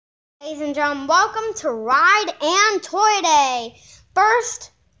Ladies and gentlemen, welcome to Ride and Toy Day.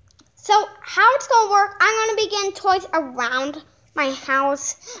 First, so how it's going to work, I'm going to be getting toys around my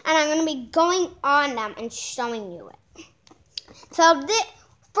house, and I'm going to be going on them and showing you it. So the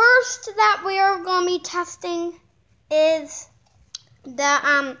first that we are going to be testing is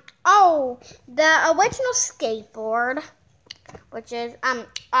the original skateboard, which is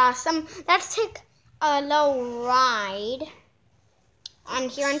awesome. Let's take a little ride on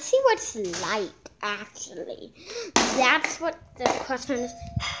here and see what it's like, actually. That's what the question is.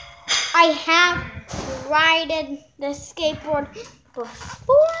 I have ridden the skateboard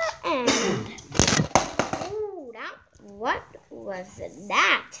before, and what was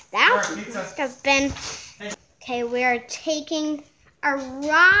that? That must have been. Okay, we're taking a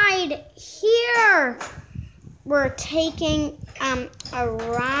ride here. We're taking a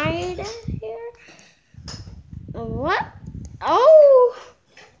ride here. What? Oh!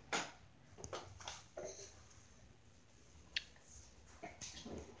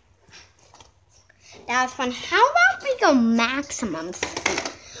 That was fun. How about we go maximum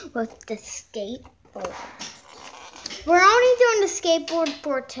speed with the skateboard? We're only doing the skateboard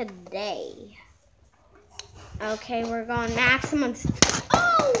for today. Okay, we're going maximum speed.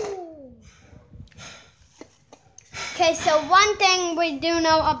 Oh! Okay, so one thing we do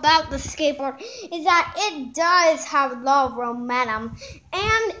know about the skateboard is that it does have low momentum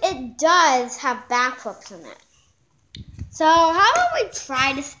and it does have backflips in it. So how about we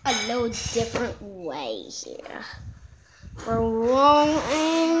try this a little different way here? We're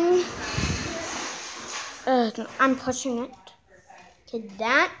rolling. I'm pushing it to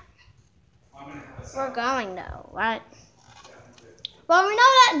that. We're going though, right? Well, we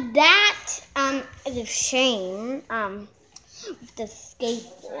know that is a shame with the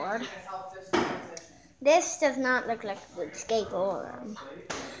skateboard. This does not look like a good skateboard.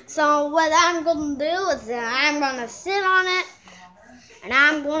 So what I'm going to do is I'm going to sit on it and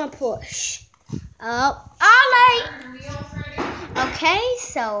I'm going to push. Oh, all right. Okay,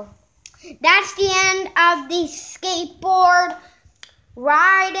 so that's the end of the skateboard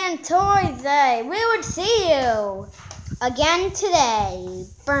Ride and Toys Day. We would see you again today.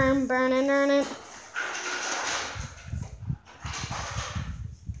 Burn, burn, and earn it.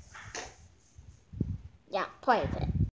 Yeah, play with it.